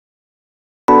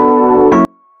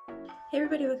Hey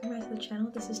everybody, welcome back to the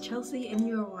channel. This is Chelsea and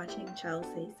you are watching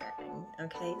Chelsea Setting.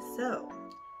 Okay, so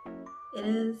it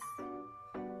is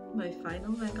my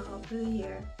final manga haul for the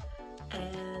year,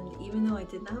 and even though I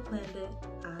did not plan it,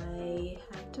 I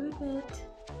have to admit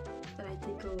that I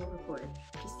did go overboard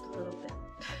just a little bit.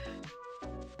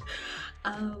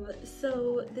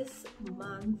 So this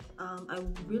month, I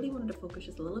really wanted to focus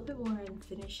just a little bit more on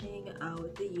finishing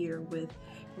out the year with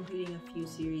completing a few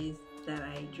series that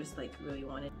I just really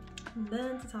wanted. And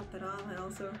then to top that off, I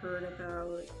also heard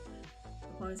about the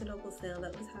Barnes & Noble sale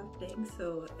that was happening,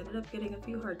 so I ended up getting a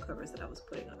few hardcovers that I was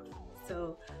putting off.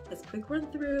 So let's quick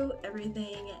run through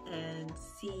everything and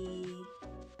see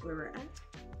where we're at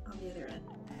on the other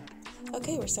end.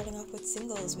 Okay, we're starting off with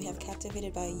singles. We have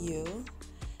Captivated By You,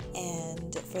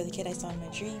 and For the Kid I Saw in My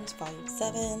Dreams, Volume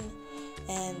 7,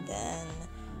 and then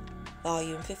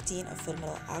Volume 15 of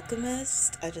Fullmetal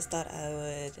Alchemist. I just thought I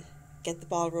would get the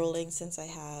ball rolling since I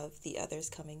have the others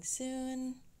coming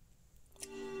soon.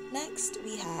 Next,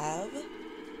 we have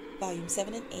Volume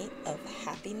 7 and 8 of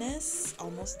Happiness.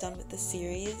 Almost done with the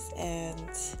series,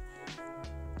 and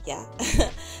yeah.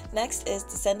 Next is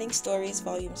Descending Stories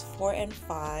Volumes 4 and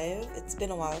 5. It's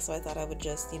been a while, so I thought I would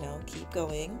just, keep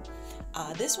going.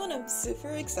 This one I'm super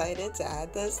excited to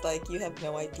add this, you have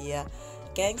no idea.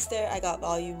 Gangster, I got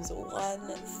volumes 1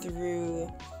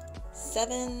 through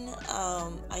 7.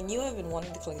 I knew I've been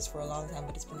wanting to collect this for a long time,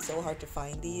 but it's been so hard to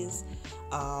find these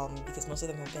because most of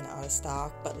them have been out of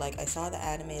stock. But I saw the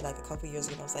anime a couple years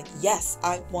ago and I was like, yes,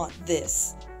 I want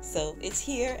this. So it's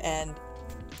here, and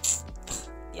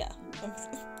yeah, I'm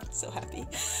so happy.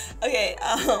 Okay,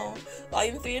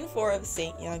 volume 3 and 4 of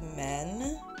Saint Young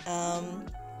Men.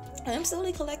 I'm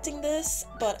slowly collecting this,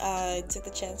 but I took the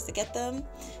chance to get them.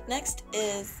 Next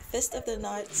is Fist of the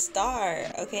North Star.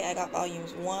 Okay, I got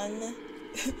volumes 1,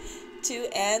 2,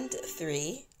 and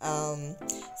 3.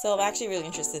 So I'm actually really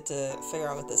interested to figure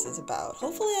out what this is about.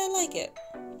 Hopefully I like it.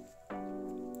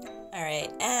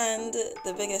 Alright, and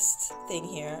the biggest thing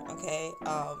here, okay,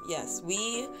 yes,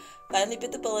 we finally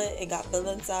bit the bullet and got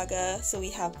Vinland Saga. So we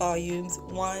have volumes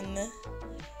 1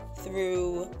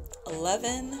 through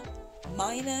 11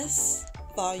 minus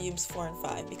volumes 4 and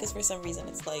 5, because for some reason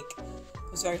it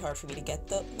was very hard for me to get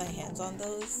my hands on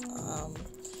those.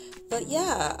 But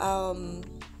yeah,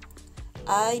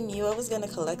 I knew I was gonna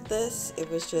collect this. It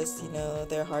was just,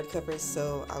 they're hardcovers,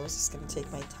 so I was just gonna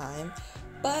take my time.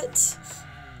 But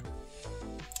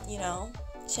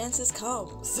chances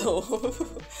come, so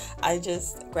I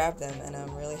just grabbed them, and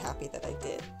I'm really happy that I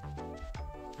did.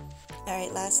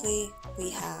 Alright, lastly,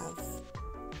 we have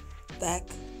Beck,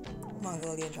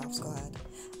 Mongolian Drop Squad.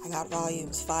 I got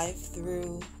volumes 5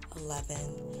 through 11,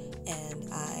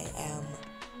 and I am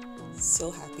so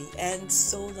happy and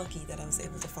so lucky that I was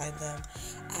able to find them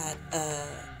at a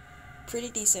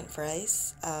pretty decent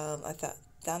price. I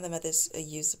found them at this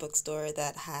used bookstore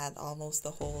that had almost the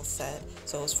whole set,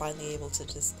 so I was finally able to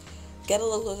just get a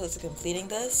little closer to completing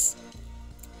this,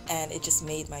 and it just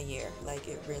made my year.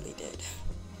 It really did.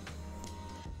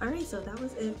 Alright, so that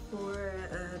was it for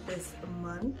this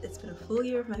month. It's been a full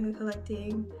year of manga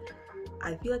collecting.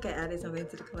 I feel like I added something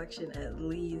to the collection at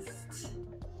least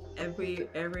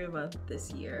every month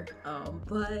this year.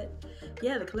 But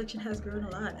yeah, the collection has grown a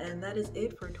lot, and that is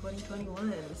it for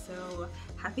 2021. So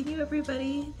happy new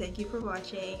everybody. Thank you for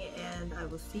watching, and I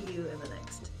will see you in the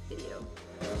next video.